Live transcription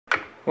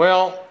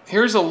Well,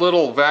 here's a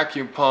little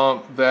vacuum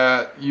pump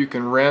that you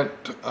can rent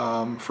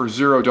for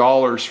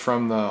 $0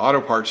 from the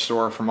auto parts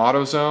store from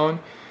AutoZone.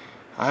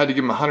 I had to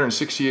give them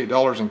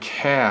 $168 in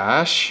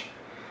cash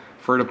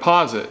for a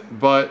deposit,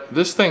 but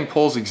this thing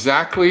pulls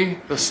exactly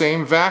the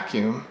same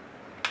vacuum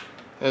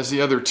as the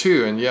other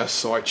two, and yes,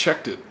 so I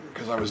checked it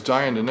because I was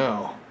dying to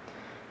know.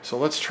 So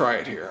let's try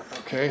it here.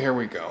 Okay, here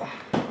we go.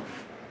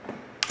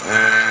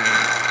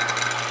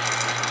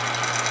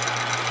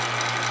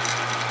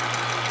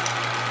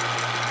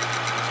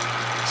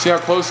 See how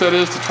close that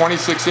is to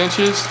 26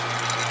 inches?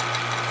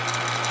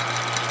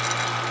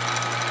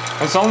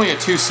 It's only a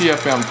 2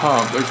 CFM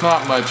pump. There's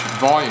not much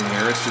volume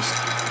here, it's just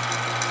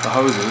the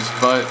hoses,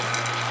 but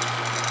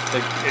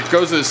it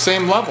goes to the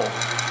same level.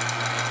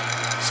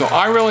 So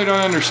I really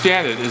don't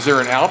understand it. Is there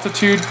an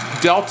altitude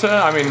delta?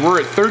 I mean,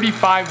 we're at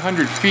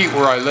 3,500 feet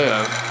where I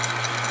live.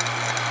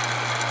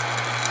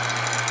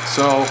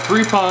 So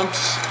 3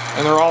 pumps,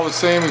 and they're all the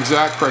same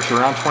exact pressure,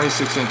 around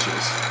 26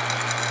 inches.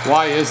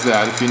 Why is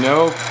that? If you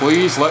know,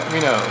 please let me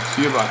know.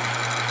 See you, bye.